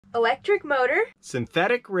Electric motor.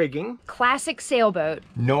 Synthetic rigging. Classic sailboat.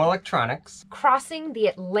 No electronics. Crossing the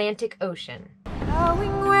Atlantic Ocean.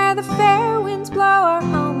 Going where the fair winds blow, our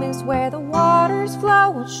home is where the waters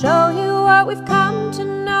flow. We'll show you what we've come to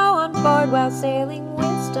know on board while sailing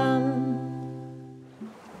wisdom.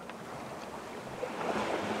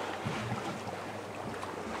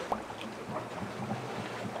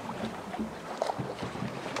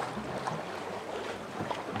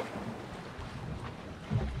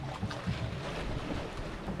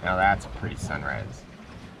 Now that's a pretty sunrise.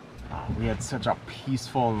 We had such a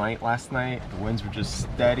peaceful night last night. The winds were just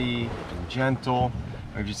steady and gentle.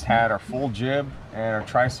 We just had our full jib and our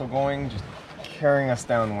trysail going, just carrying us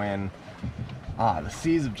downwind. The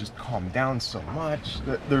seas have just calmed down so much.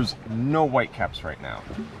 There's no whitecaps right now.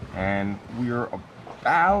 And we're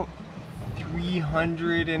about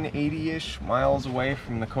 380-ish miles away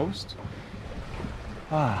from the coast.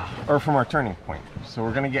 Or from our turning point. So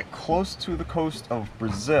we're gonna get close to the coast of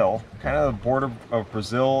Brazil, kind of the border of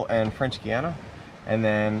Brazil and French Guiana. And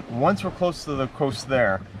then once we're close to the coast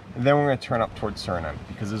there, then we're gonna turn up towards Suriname,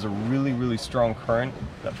 because there's a really, really strong current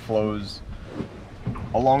that flows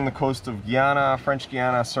along the coast of Guyana, French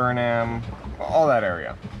Guiana, Suriname, all that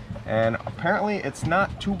area. And apparently it's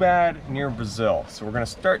not too bad near Brazil. So we're gonna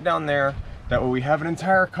start down there. That way we have an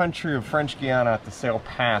entire country of French Guiana to sail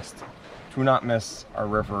past to not miss our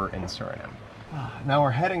river in Suriname. Now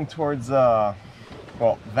we're heading towards, well,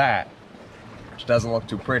 that, which doesn't look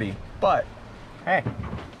too pretty, but hey,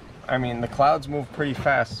 I mean, the clouds move pretty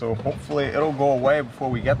fast, so hopefully it'll go away before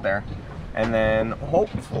we get there. And then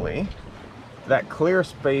hopefully that clear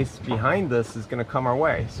space behind us is gonna come our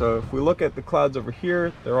way. So if we look at the clouds over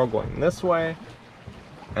here, they're all going this way,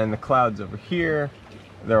 and the clouds over here,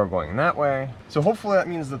 they're going that way. So hopefully that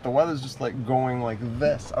means that the weather's just like going like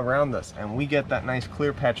this around us, and we get that nice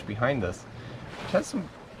clear patch behind us, which has some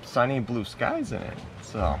sunny blue skies in it.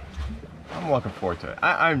 So I'm looking forward to it.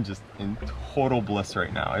 I'm just in total bliss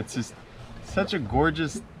right now. It's just such a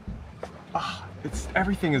gorgeous,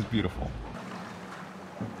 everything is beautiful.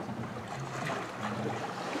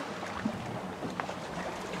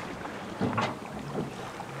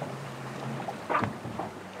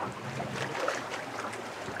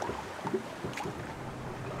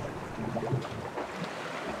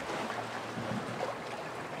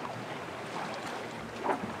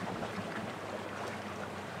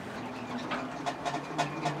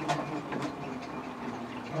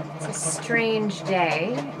 Strange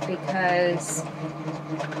day because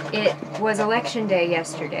it was election day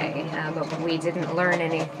yesterday, but we didn't learn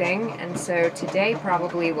anything, and so today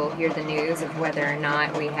probably we'll hear the news of whether or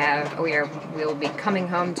not we'll be coming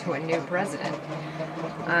home to a new president.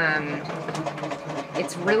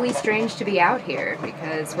 It's really strange to be out here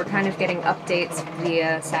because we're kind of getting updates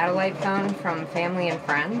via satellite phone from family and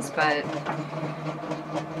friends, but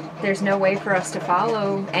there's no way for us to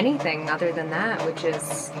follow anything other than that, which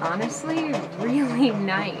is honestly really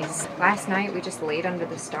nice. Last night we just laid under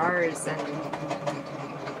the stars, and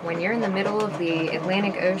when you're in the middle of the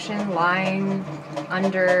Atlantic Ocean lying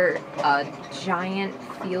under a giant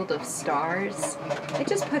field of stars, it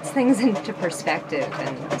just puts things into perspective,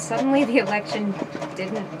 and suddenly the election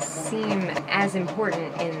didn't seem as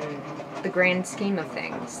important in the grand scheme of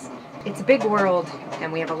things. It's a big world,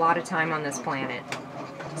 and we have a lot of time on this planet.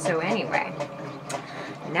 So anyway,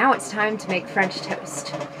 now it's time to make French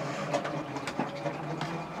toast.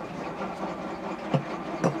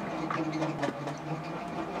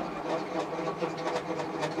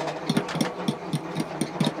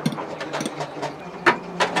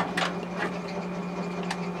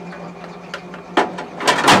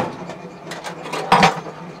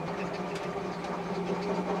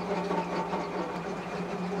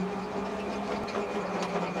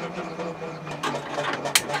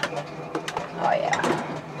 Oh yeah.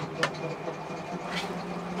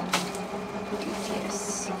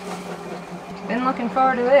 Yes. Been looking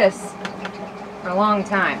forward to this for a long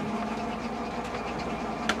time.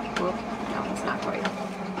 Whoop, no, it's not quite.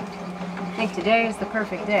 I think today is the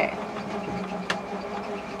perfect day.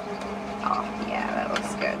 Oh yeah, that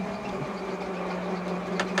looks good.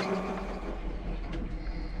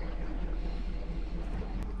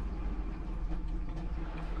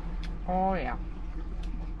 Oh yeah.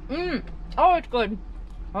 Oh, it's good.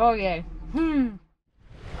 Oh yay.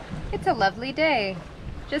 It's a lovely day.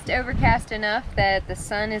 Just overcast enough that the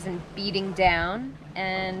sun isn't beating down,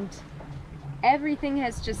 and everything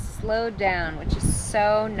has just slowed down, which is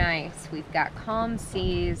so nice. We've got calm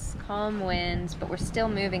seas, calm winds, but we're still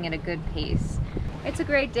moving at a good pace. It's a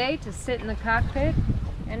great day to sit in the cockpit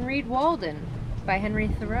and read Walden by Henry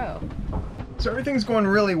Thoreau. So everything's going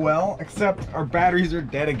really well, except our batteries are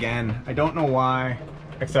dead again. I don't know why,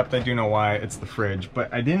 except I do know why. It's the fridge,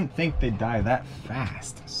 but I didn't think they'd die that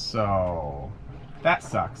fast, so that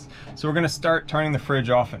sucks. So we're gonna start turning the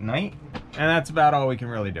fridge off at night, and that's about all we can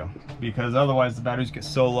really do, because otherwise the batteries get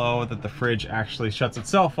so low that the fridge actually shuts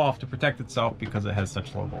itself off to protect itself because it has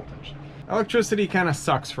such low voltage. Electricity kind of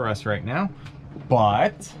sucks for us right now,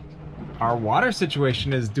 but our water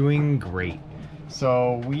situation is doing great.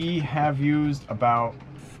 So we have used about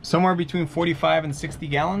somewhere between 45 and 60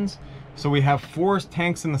 gallons. So we have 4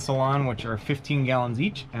 tanks in the salon, which are 15 gallons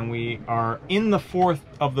each, and we are in the 4th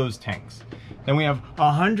of those tanks. Then we have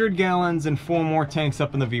 100 gallons and 4 more tanks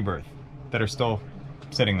up in the V-berth that are still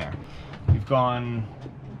sitting there. We've gone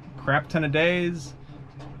a crap ton of days,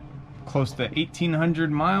 close to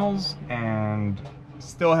 1,800 miles, and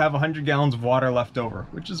still have 100 gallons of water left over,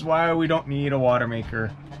 which is why we don't need a water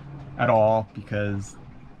maker at all, because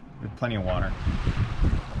we have plenty of water.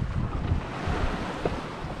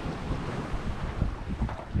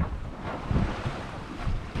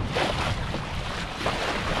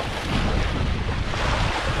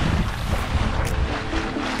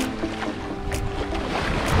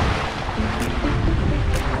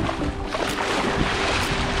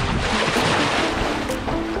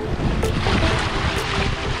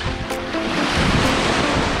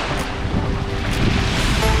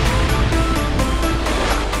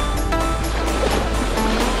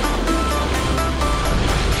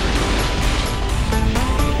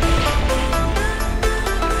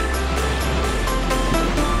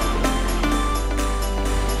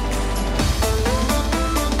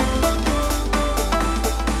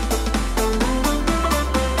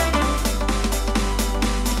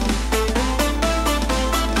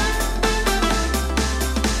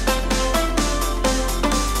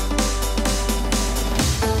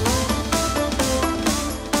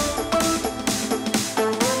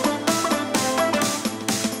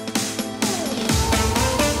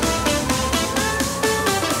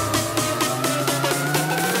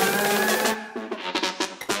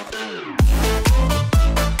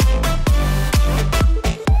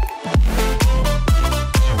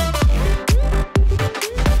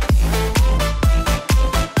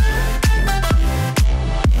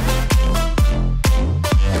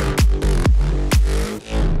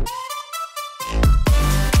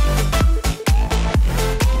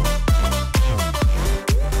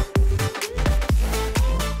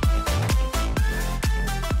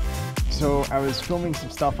 So I was filming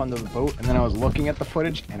some stuff under the boat, and then I was looking at the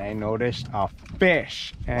footage and I noticed a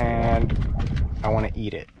fish, and I want to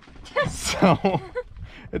eat it. So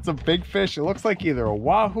it's a big fish. It looks like either a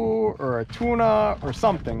wahoo or a tuna or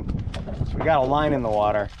something. So we got a line in the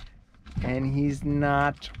water and he's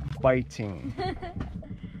not biting.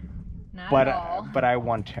 Not at all. But I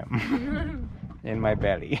want him in my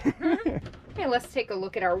belly. Okay, let's take a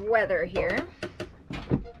look at our weather here.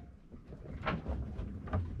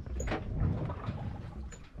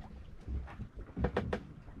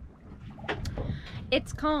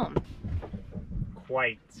 It's calm.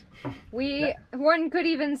 Quite. One could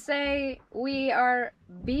even say we are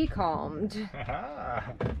becalmed.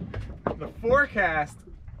 The forecast,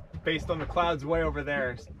 based on the clouds way over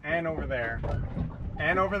there, and over there,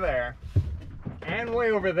 and over there, and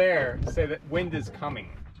way over there, say that wind is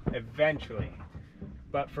coming eventually.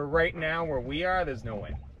 But for right now, where we are, there's no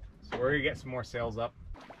wind. So we're gonna get some more sails up.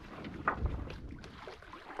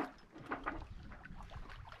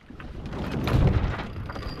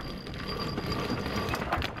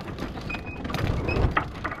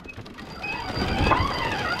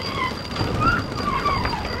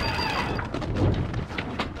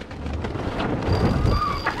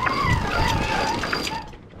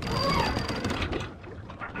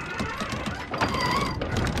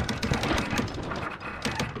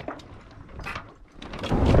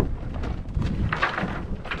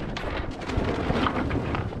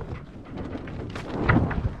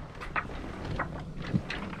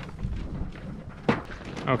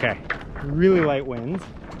 Okay, really light winds,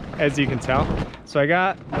 as you can tell. So I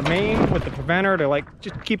got the main with the preventer to like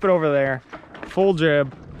just keep it over there, full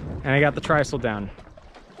jib, and I got the trysail down.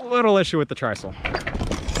 A little issue with the trysail.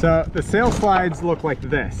 So the sail slides look like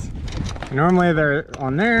this. Normally they're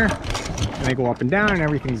on there, and they go up and down, and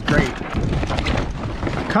everything's great.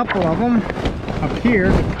 A couple of them up here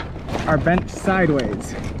are bent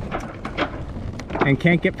sideways and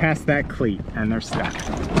can't get past that cleat, and they're stuck.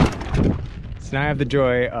 So now I have the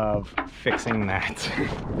joy of fixing that.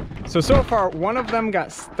 So far, one of them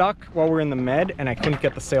got stuck while we were in the med and I couldn't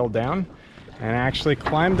get the sail down. And I actually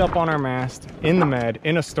climbed up on our mast in the med,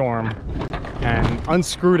 in a storm, and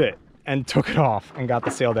unscrewed it and took it off and got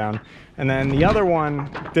the sail down. And then the other one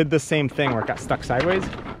did the same thing where it got stuck sideways.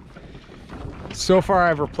 So far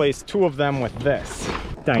I've replaced 2 of them with this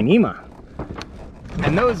Dyneema,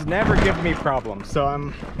 and those never give me problems.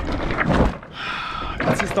 So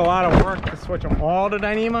it's just a lot of work to switch them all to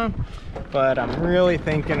Dyneema, but I'm really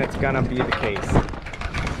thinking it's gonna be the case.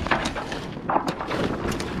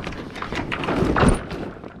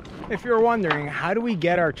 If you're wondering, how do we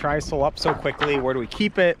get our trysail up so quickly? Where do we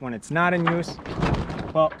keep it when it's not in use?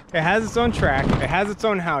 Well, it has its own track, it has its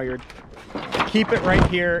own halyard. Keep it right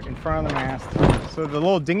here in front of the mast. So the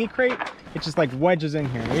little dinghy crate, it just like wedges in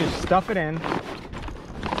here. You just stuff it in.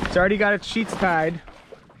 It's already got its sheets tied.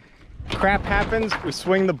 Crap happens, we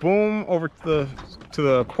swing the boom over to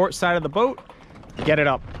the port side of the boat, get it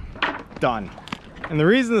up, done. And the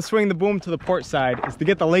reason to swing the boom to the port side is to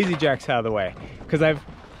get the lazy jacks out of the way. Because I've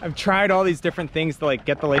tried all these different things to like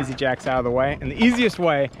get the lazy jacks out of the way, and the easiest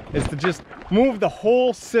way is to just move the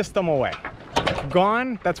whole system away.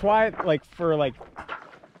 Gone. That's why, like, for like,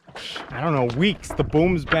 I don't know, weeks, the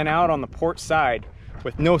boom's been out on the port side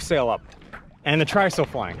with no sail up and the trysail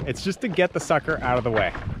flying. It's just to get the sucker out of the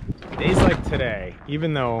way. Days like today,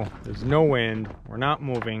 even though there's no wind, we're not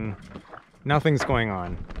moving, nothing's going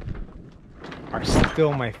on, are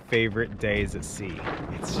still my favorite days at sea.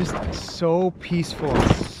 It's just so peaceful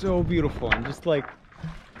and so beautiful, and just like,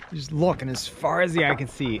 just look, and as far as the eye can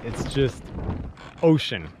see, it's just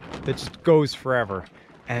ocean that just goes forever,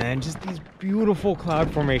 and just these beautiful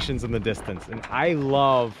cloud formations in the distance. And I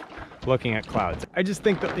love looking at clouds. I just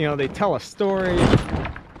think that, you know, they tell a story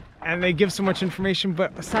and they give so much information,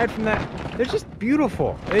 but aside from that, they're just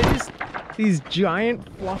beautiful. They're just these giant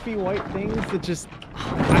fluffy white things that just,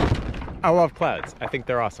 I love clouds. I think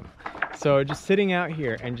they're awesome. So just sitting out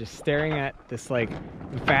here and just staring at this like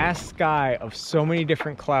vast sky of so many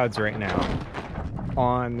different clouds right now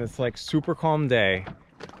on this like super calm day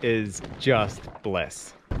is just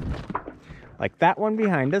bliss. Like that one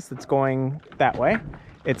behind us that's going that way,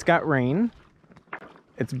 it's got rain.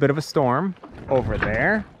 It's a bit of a storm. Over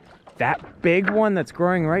there, that big one that's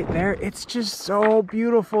growing right there, it's just so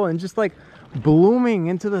beautiful and just like blooming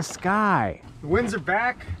into the sky. The winds are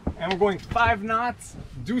back and we're going 5 knots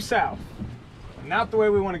due south. Not the way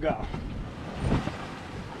we want to go.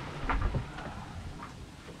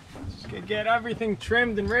 Just gonna get everything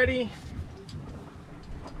trimmed and ready.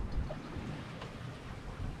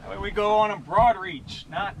 That way we go on a broad reach,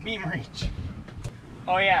 not beam reach.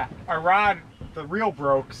 Oh yeah, our rod, the reel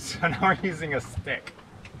broke, so now we're using a stick.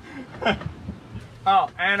 Oh,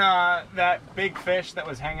 and that big fish that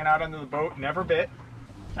was hanging out under the boat never bit.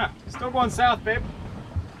 Huh, still going south, babe.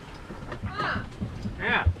 Huh.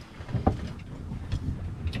 Yeah.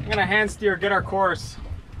 I'm gonna hand steer, get our course.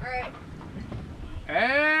 Alright.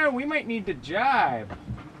 We might need to jibe.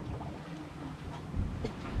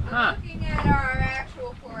 I'm looking at our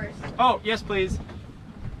actual course. Oh, yes please.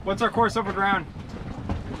 What's our course over ground?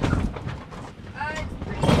 It's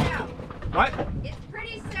pretty south. What? It's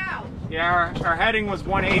pretty south. Yeah, our heading was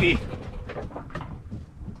 180.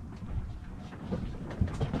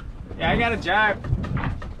 Yeah, I got a jibe.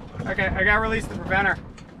 Okay, I gotta release the preventer.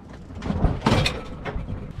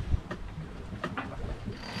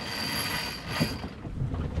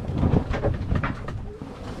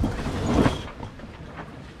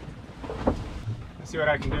 Let's see what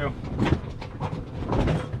I can do.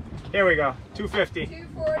 Here we go, 250.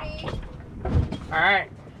 240. All right.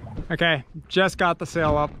 Okay, just got the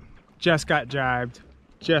sail up, just got jibed,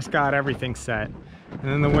 just got everything set. And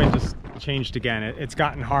then the wind just changed again. It's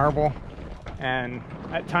gotten horrible. And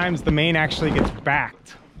at times the main actually gets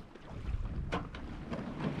backed.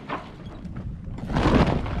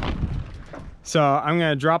 So I'm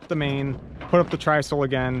gonna drop the main, put up the trysail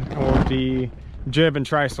again, and we'll be jib and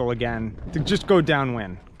trysail again to just go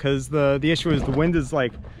downwind. Because the issue is the wind is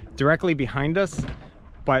like directly behind us,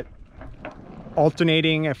 but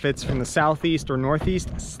alternating if it's from the southeast or northeast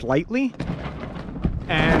slightly.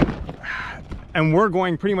 And we're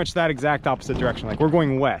going pretty much that exact opposite direction. Like we're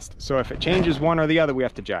going west. So if it changes one or the other, we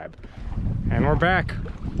have to jibe. And we're back.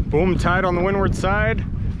 Boom tied on the windward side.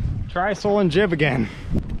 Trysail and jib again.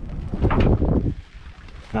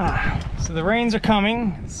 So the rains are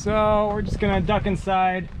coming. So we're just gonna duck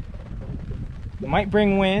inside. It might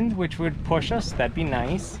bring wind, which would push us. That'd be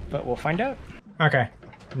nice, but we'll find out. Okay,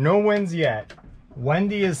 no winds yet.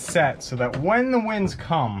 Wendy is set so that when the winds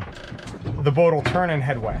come, the boat will turn and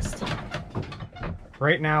head west.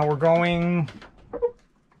 Right now we're going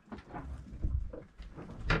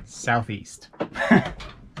southeast. Yeah,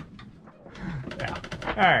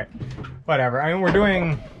 all right, whatever. I mean, we're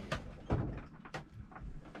doing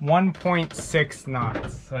 1.6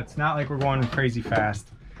 knots. So it's not like we're going crazy fast.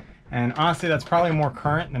 And honestly, that's probably more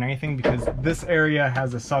current than anything because this area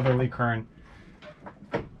has a southerly current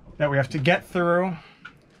that we have to get through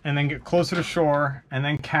and then get closer to shore and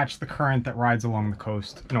then catch the current that rides along the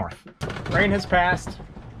coast north. Rain has passed,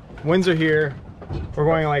 winds are here. We're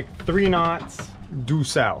going like 3 knots due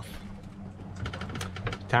south.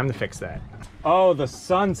 Time to fix that. Oh, the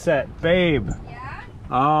sunset, babe. Yeah?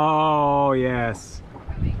 Oh, yes.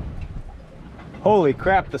 Coming. Holy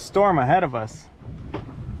crap, the storm ahead of us.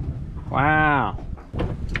 Wow.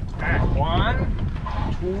 Alright,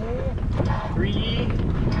 1, 2, 3,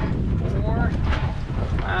 4,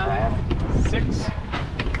 5, 6.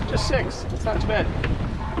 Just 6. It's not too bad.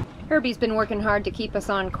 Herby's been working hard to keep us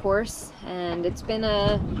on course, and it's been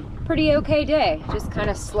a pretty okay day. Just kind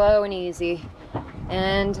of slow and easy.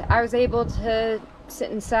 And I was able to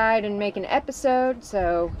sit inside and make an episode,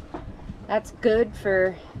 so that's good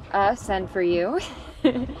for us and for you.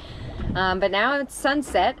 But now it's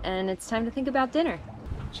sunset and it's time to think about dinner.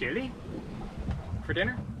 Chili? For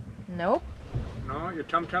dinner? Nope. No, your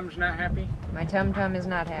tum-tum's not happy? My tum-tum is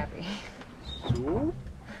not happy. Soup?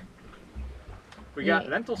 We got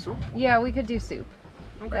lentil soup? Yeah, we could do soup.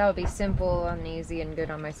 Okay. That would be simple and easy and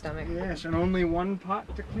good on my stomach. Yes, and only 1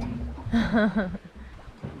 pot to clean.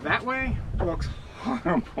 That way looks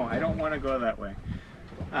horrible. I don't want to go that way.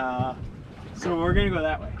 So we're gonna go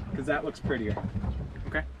that way because that looks prettier.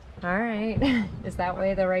 Okay. All right. Is that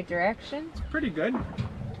way the right direction? It's pretty good.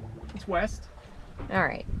 It's west, All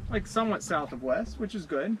right. like somewhat south of west, which is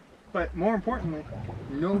good. But more importantly,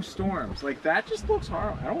 no storms. Like that just looks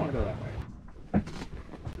horrible. I don't want to go that way.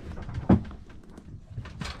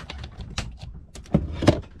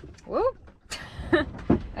 Whoop.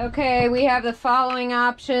 Okay, we have the following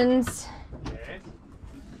options.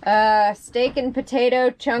 Yes. Steak and potato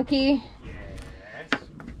chunky, Yes.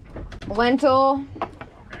 lentil,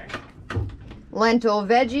 Okay. lentil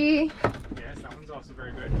veggie, Yes, that one's also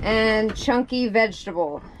very good. and chunky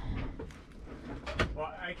vegetable.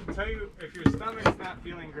 Well, I can tell you, if your stomach's not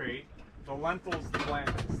feeling great, the lentil's the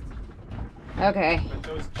blandest. Okay. But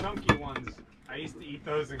those chunky ones, I used to eat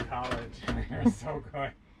those in college. They're so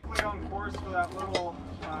good. Play on course for that little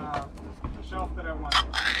shelf that I want.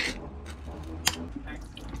 Thanks.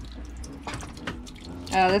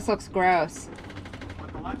 Oh, this looks gross.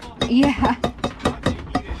 With the lentil? Yeah. Once you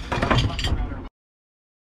eat it, it's much better.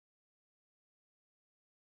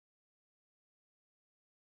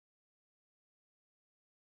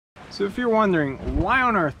 So if you're wondering, why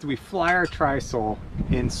on earth do we fly our trysail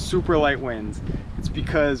in super light winds? It's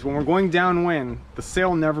because when we're going downwind, the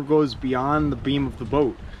sail never goes beyond the beam of the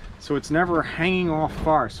boat. So it's never hanging off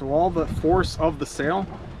far. So all the force of the sail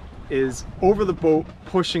is over the boat,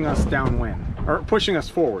 pushing us downwind, or pushing us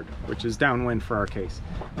forward, which is downwind for our case.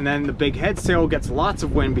 And then the big head sail gets lots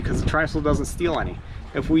of wind because the trysail doesn't steal any.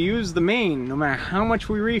 If we use the main, no matter how much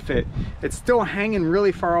we reef it, it's still hanging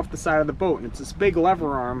really far off the side of the boat, and it's this big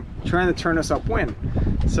lever arm trying to turn us upwind.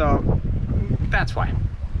 So that's why,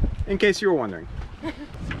 in case you were wondering.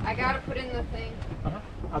 I gotta put in the thing.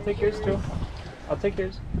 I'll take yours too. I'll take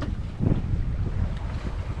yours.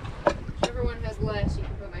 Whichever one has less, you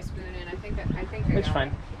can put my spoon in. I think I It's got fine.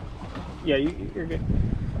 it. Yeah, you're good.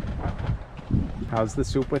 How's the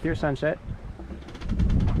soup with your sunset?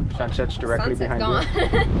 Sunset's directly Sunset's behind gone.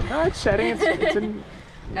 you. No, it's setting. It's in.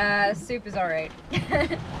 Soup is all right.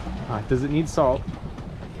 Does it need salt?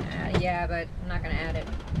 Yeah, but I'm not gonna add it.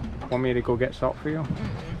 Want me to go get salt for you?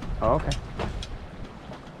 Oh, okay.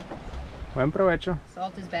 Buen provecho.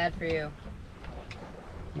 Salt is bad for you.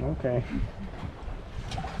 Okay.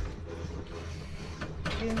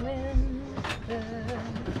 Doing the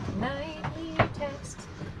nightly text.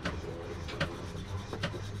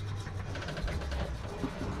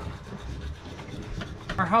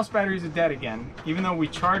 Our house batteries are dead again, even though we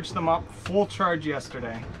charged them up full charge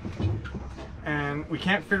yesterday. And we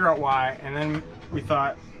can't figure out why. And then we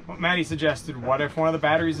thought, what Maddie suggested, what if one of the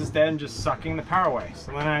batteries is dead and just sucking the power away?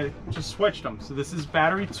 So then I just switched them. So this is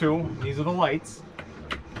battery 2, these are the lights,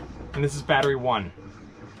 and this is battery 1.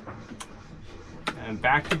 And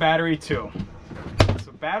back to battery 2.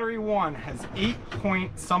 So battery 1 has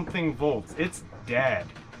 8-point-something volts. It's dead.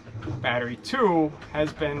 Battery 2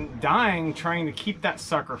 has been dying trying to keep that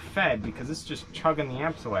sucker fed because it's just chugging the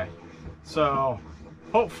amps away. So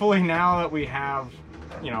hopefully now that we have,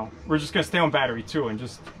 you know, we're just gonna stay on battery 2 and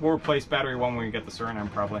just, we'll replace battery 1 when we get the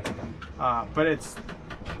Suriname probably. But it's,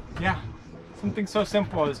 yeah, something so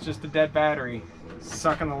simple as just a dead battery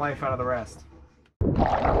sucking the life out of the rest.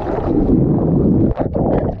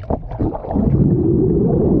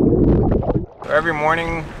 Every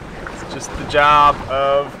morning, just the job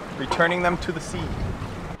of returning them to the sea.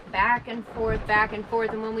 Back and forth,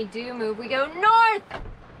 and when we do move, we go north!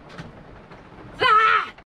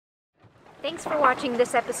 Ah! Thanks for watching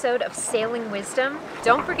this episode of Sailing Wisdom.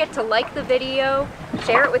 Don't forget to like the video,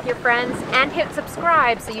 share it with your friends, and hit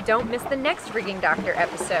subscribe so you don't miss the next Rigging Doctor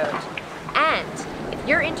episode. And if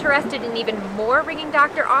you're interested in even more Rigging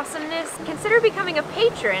Doctor awesomeness, consider becoming a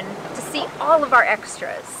patron to see all of our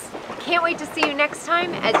extras. Can't wait to see you next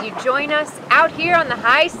time as you join us out here on the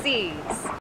high seas.